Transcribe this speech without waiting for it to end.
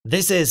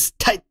This is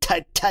tight,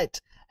 tight, tight.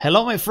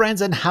 Hello, my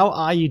friends, and how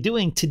are you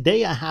doing?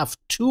 Today I have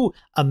two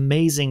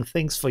amazing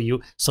things for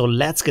you, so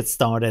let's get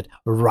started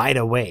right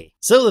away.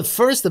 So the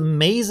first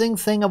amazing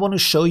thing I want to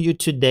show you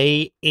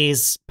today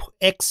is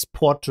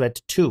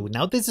X-Portrait 2.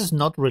 Now, this is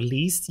not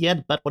released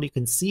yet, but what you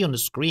can see on the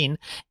screen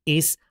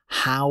is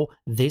how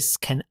this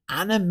can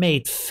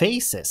animate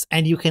faces,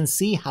 and you can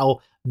see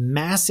how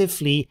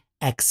massively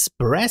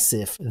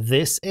expressive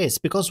this is,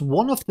 because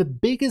one of the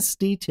biggest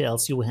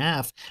details you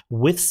have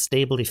with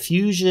Stable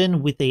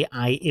Diffusion, with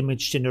AI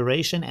image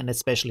generation, and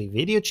especially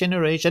video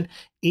generation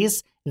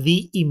is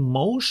the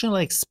emotional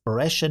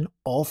expression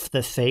of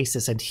the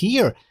faces. And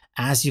here,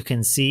 as you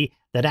can see,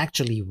 that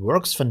actually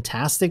works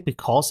fantastic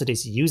because it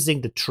is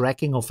using the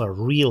tracking of a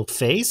real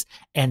face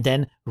and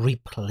then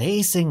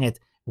replacing it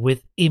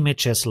with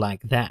images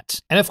like that.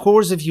 And of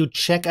course, if you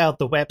check out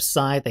the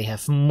website, they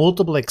have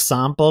multiple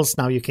examples.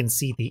 Now you can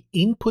see the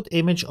input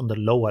image on the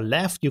lower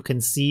left, you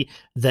can see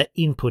the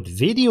input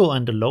video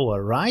on the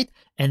lower right,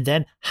 and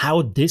then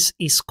how this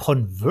is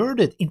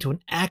converted into an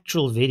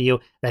actual video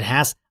that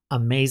has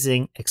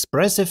amazing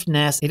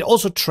expressiveness. It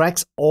also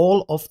tracks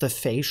all of the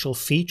facial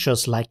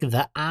features like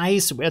the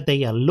eyes, where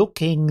they are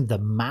looking, the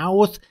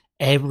mouth,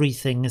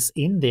 everything is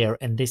in there,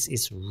 and this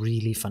is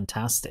really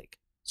fantastic.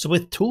 So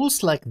with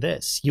tools like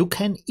this, you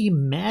can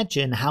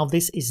imagine how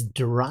this is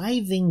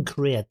driving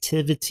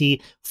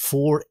creativity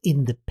for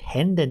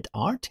independent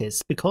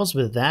artists, because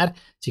with that,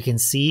 as you can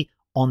see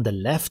on the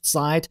left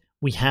side,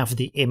 we have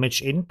the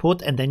image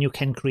input, and then you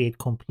can create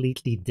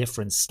completely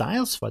different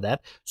styles for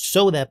that.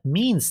 So that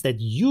means that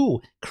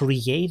you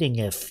creating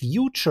a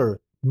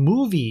future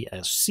movie,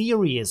 a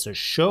series, a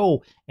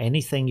show,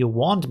 anything you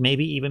want,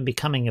 maybe even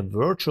becoming a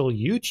virtual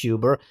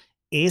YouTuber,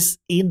 is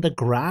in the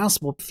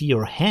grasp of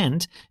your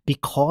hand,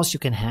 because you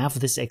can have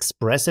this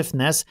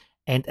expressiveness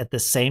and at the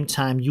same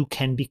time you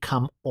can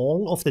become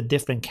all of the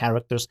different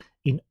characters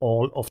in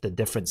all of the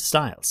different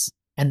styles.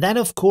 And that,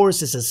 of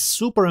course, is a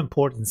super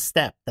important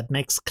step that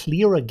makes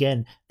clear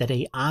again that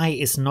AI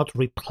is not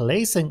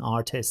replacing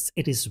artists.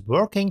 It is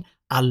working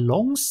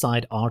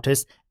alongside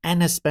artists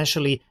and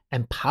especially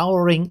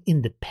empowering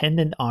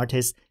independent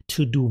artists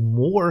to do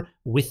more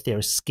with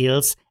their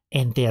skills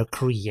and their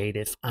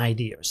creative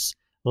ideas.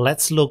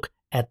 Let's look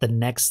at the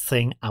next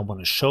thing I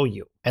want to show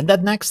you. And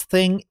that next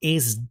thing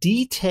is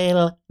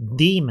Detail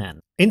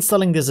Daemon.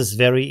 Installing this is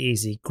very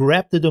easy.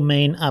 Grab the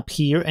domain up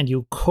here and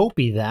you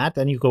copy that,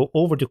 and you go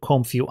over to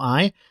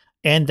ComfUI,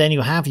 and then you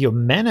have your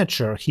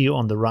manager here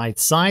on the right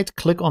side.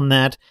 Click on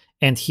that,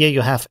 and here you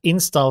have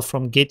install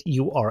from Git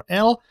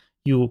URL.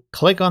 You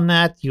click on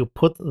that, you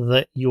put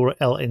the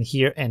URL in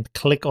here and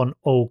click on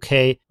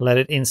OK, let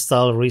it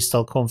install,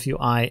 restart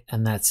ComfUI,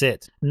 and that's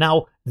it.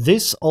 Now,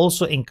 this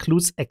also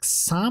includes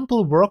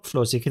example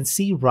workflows. You can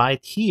see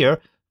right here,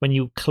 when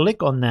you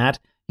click on that,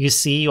 you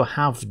see you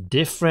have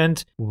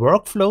different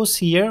workflows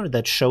here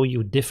that show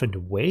you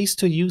different ways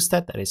to use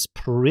that. That is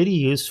pretty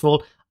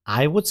useful.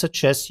 I would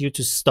suggest you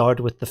to start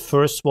with the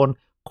first one,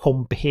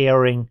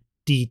 comparing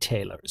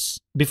detailers.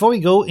 Before we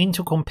go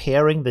into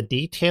comparing the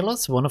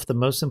detailers, one of the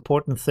most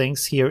important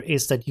things here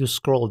is that you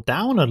scroll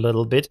down a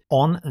little bit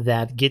on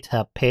that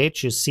GitHub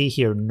page. You see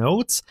here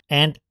notes,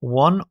 and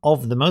one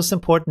of the most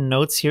important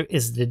notes here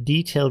is the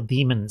Detail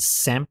Daemon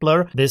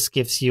sampler. This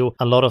gives you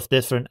a lot of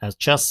different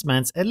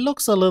adjustments. It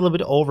looks a little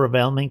bit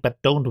overwhelming,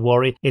 but don't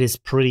worry, it is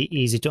pretty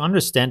easy to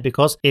understand,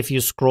 because if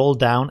you scroll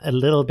down a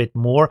little bit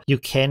more, you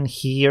can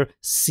here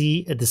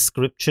see a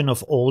description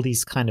of all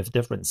these kind of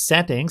different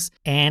settings,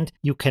 and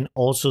you can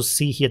also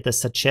see here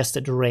the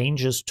suggested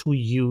ranges to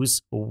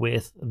use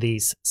with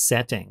these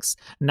settings.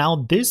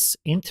 Now, this,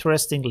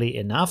 interestingly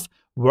enough,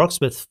 works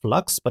with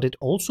Flux, but it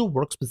also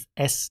works with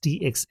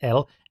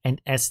SDXL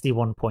and SD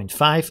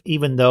 1.5,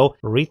 even though,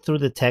 read through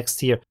the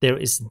text here, there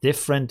is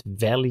different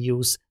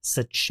values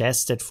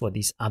suggested for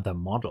these other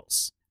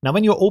models. Now,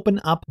 when you open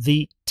up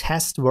the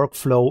test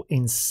workflow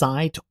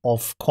inside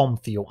of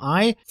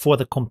ComfUI for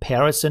the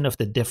comparison of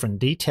the different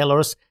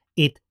detailers,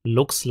 it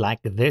looks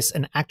like this,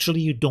 and actually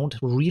you don't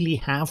really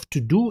have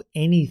to do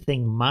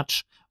anything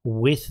much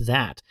with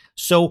that.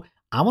 So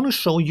I want to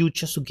show you,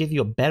 just to give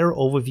you a better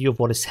overview of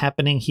what is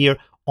happening here.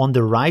 On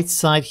the right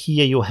side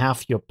here, you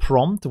have your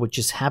prompt, which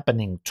is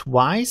happening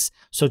twice.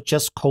 So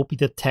just copy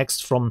the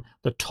text from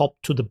the top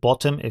to the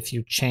bottom if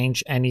you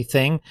change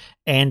anything.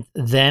 And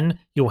then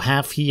you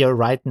have here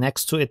right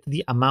next to it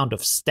the amount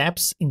of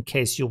steps in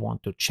case you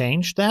want to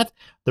change that.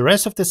 The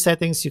rest of the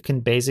settings you can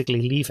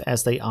basically leave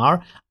as they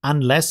are,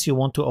 unless you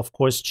want to, of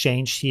course,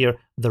 change here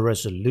the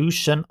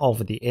resolution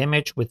of the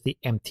image with the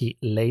empty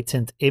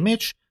latent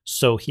image.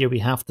 So here we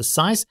have the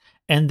size,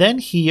 and then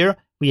here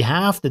we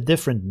have the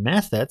different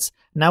methods.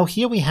 Now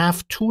here we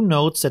have two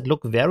nodes that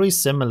look very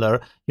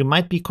similar. You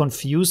might be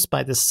confused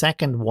by the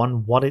second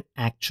one, what it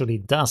actually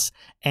does.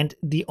 And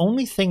the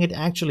only thing it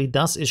actually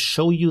does is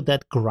show you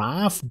that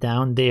graph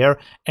down there.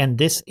 And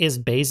this is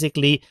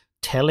basically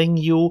telling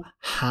you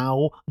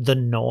how the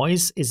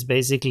noise is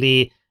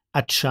basically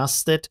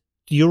adjusted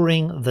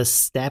during the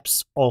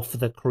steps of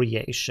the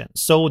creation.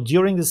 So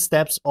during the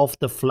steps of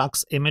the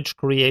flux image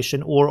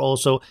creation, or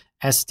also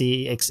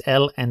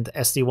SDXL and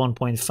SD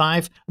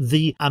 1.5,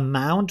 the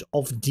amount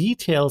of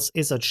details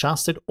is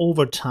adjusted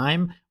over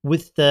time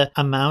with the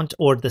amount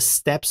or the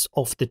steps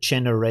of the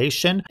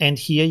generation. And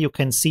here you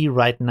can see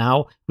right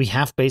now we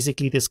have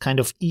basically this kind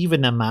of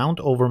even amount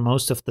over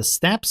most of the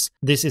steps.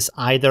 This is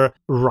either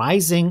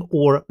rising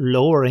or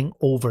lowering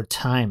over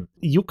time.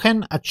 You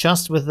can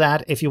adjust with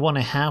that if you want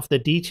to have the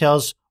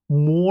details,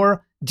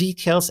 more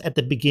details at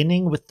the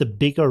beginning with the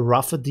bigger,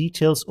 rougher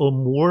details, or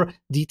more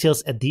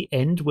details at the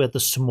end where the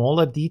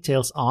smaller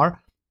details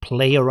are.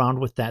 Play around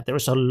with that.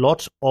 There's a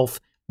lot of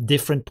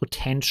different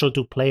potential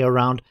to play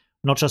around,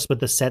 not just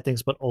with the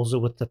settings, but also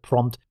with the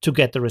prompt to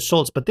get the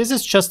results. But this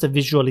is just a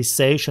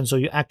visualization, so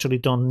you actually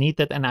don't need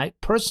that. And I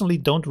personally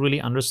don't really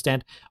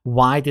understand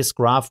why this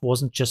graph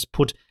wasn't just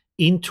put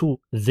into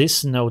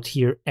this node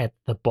here at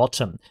the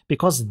bottom,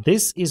 because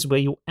this is where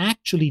you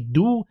actually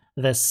do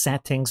the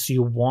settings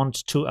you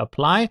want to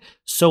apply.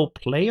 So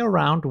play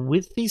around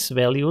with these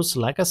values.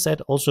 Like I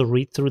said, also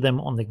read through them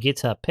on the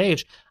GitHub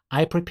page.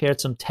 I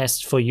prepared some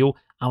tests for you.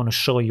 I want to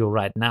show you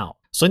right now.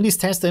 So in these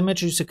test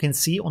images, you can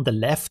see on the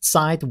left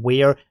side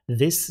where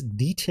this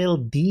Detail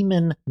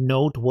Daemon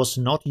node was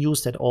not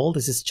used at all.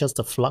 This is just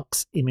a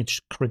flux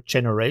image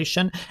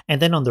generation.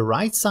 And then on the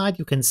right side,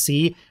 you can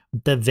see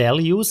the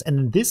values. And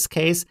in this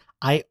case,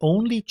 I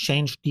only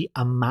changed the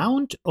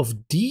amount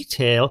of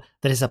detail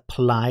that is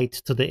applied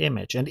to the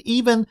image. And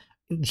even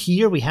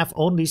here we have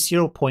only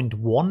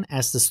 0.1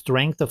 as the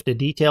strength of the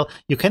detail.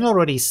 You can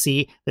already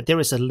see that there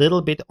is a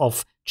little bit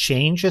of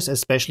changes,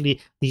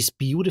 especially these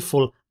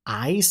beautiful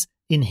eyes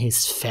in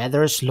his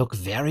feathers look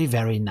very,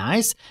 very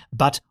nice.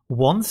 But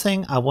one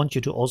thing I want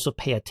you to also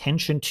pay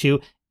attention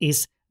to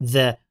is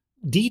the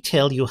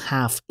detail you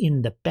have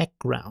in the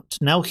background.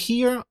 Now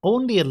here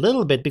only a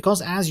little bit,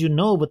 because as you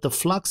know, with the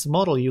flux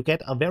model, you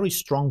get a very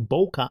strong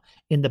bokeh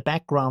in the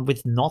background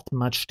with not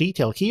much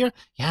detail. Here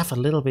you have a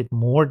little bit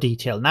more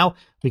detail. Now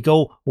we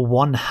go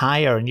one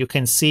higher and you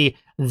can see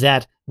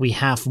that we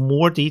have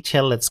more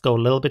detail. Let's go a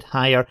little bit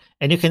higher.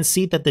 And you can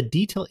see that the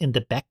detail in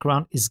the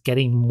background is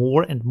getting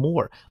more and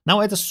more. Now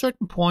at a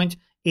certain point,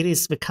 it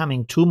is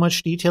becoming too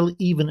much detail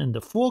even in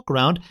the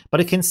foreground, but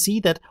you can see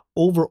that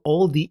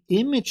overall the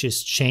image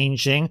is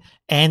changing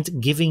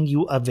and giving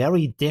you a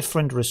very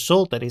different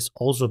result that is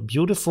also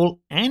beautiful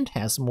and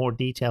has more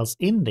details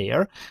in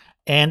there.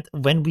 And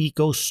when we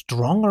go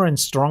stronger and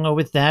stronger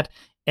with that,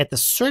 at a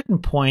certain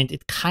point,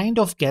 it kind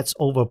of gets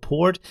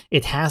overpoured.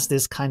 It has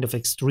this kind of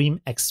extreme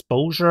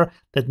exposure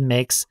that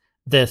makes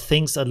the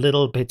things a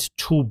little bit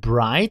too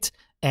bright.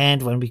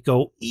 And when we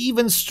go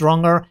even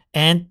stronger,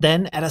 and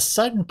then at a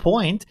certain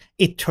point,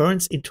 it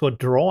turns into a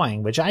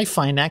drawing, which I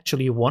find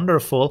actually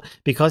wonderful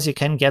because you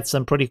can get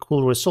some pretty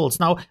cool results.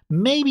 Now,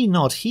 maybe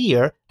not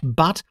here,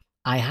 but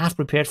I have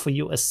prepared for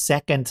you a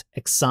second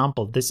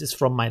example. This is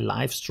from my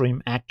live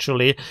stream,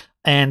 actually.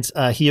 And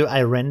here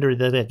I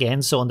rendered it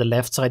again. So on the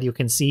left side, you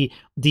can see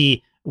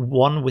the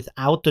one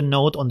without the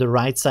node, on the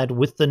right side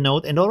with the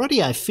node. And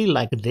already I feel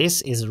like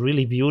this is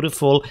really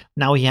beautiful.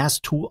 Now he has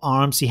two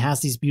arms. He has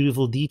these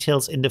beautiful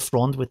details in the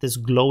front with this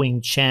glowing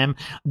gem.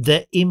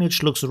 The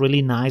image looks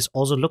really nice.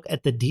 Also look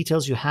at the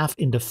details you have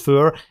in the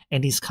fur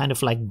and these kind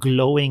of like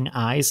glowing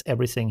eyes.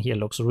 Everything here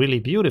looks really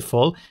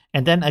beautiful.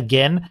 And then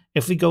again,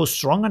 if we go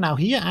stronger now,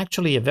 here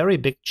actually a very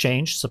big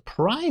change,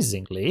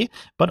 surprisingly,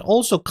 but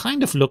also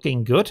kind of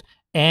looking good.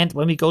 And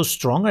when we go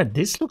stronger,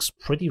 this looks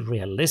pretty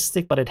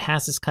realistic, but it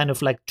has this kind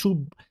of like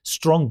too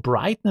strong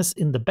brightness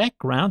in the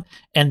background.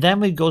 And then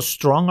we go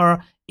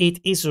stronger. It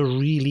is a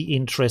really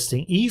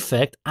interesting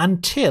effect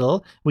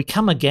until we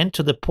come again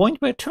to the point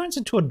where it turns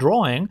into a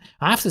drawing.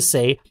 I have to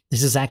say,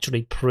 this is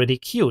actually pretty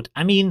cute.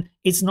 I mean,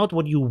 it's not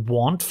what you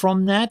want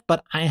from that,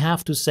 but I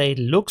have to say it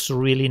looks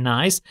really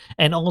nice.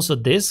 And also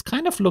this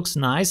kind of looks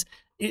nice.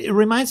 It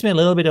reminds me a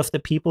little bit of the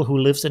people who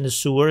lives in the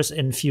sewers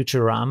in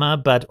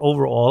Futurama, but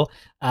overall,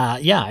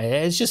 yeah,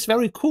 it's just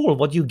very cool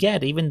what you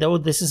get. Even though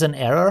this is an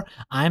error,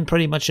 I'm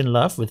pretty much in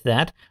love with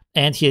that.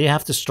 And here you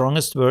have the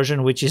strongest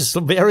version, which is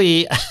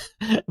very,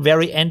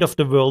 very end of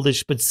the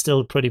worldish, but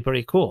still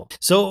pretty cool.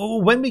 So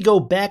when we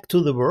go back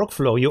to the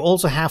workflow, you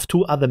also have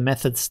two other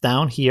methods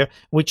down here,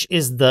 which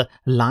is the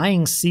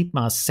lying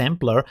sigma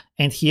sampler.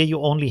 And here you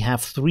only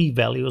have 3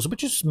 values,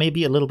 which is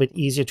maybe a little bit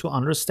easier to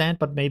understand,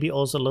 but maybe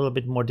also a little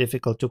bit more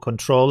difficult to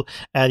control.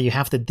 You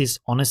have the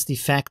dishonesty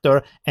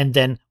factor, and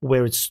then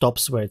where it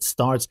stops, where it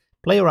starts.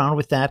 Play around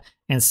with that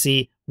and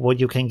see what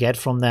you can get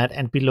from that.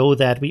 And below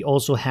that, we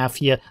also have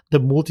here the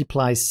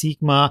multiply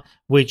sigma,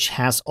 which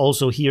has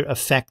also here a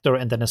factor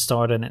and then a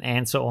start and an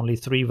end, so only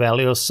 3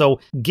 values. So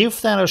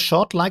give that a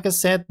shot. Like I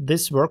said,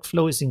 this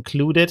workflow is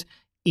included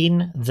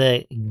in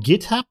the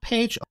GitHub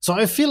page. So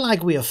I feel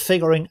like we are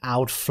figuring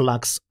out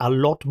Flux a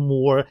lot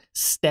more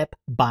step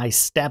by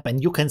step,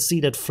 and you can see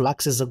that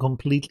Flux is a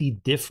completely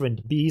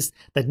different beast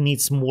that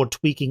needs more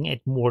tweaking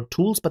and more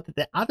tools, but on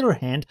the other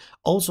hand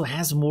also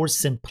has more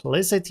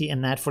simplicity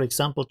in that, for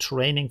example,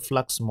 training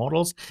Flux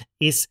models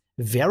is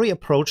very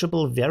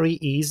approachable, very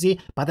easy,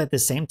 but at the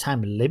same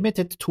time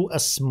limited to a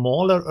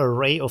smaller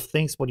array of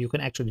things what you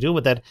can actually do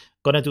with that.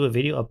 Gonna do a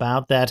video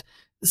about that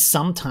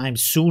sometime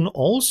soon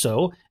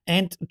also,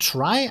 and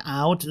try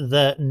out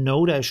the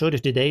node I showed you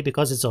today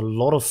because it's a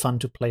lot of fun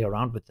to play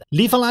around with it.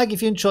 Leave a like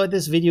if you enjoyed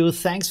this video.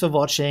 Thanks for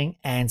watching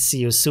and see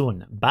you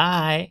soon.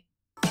 Bye.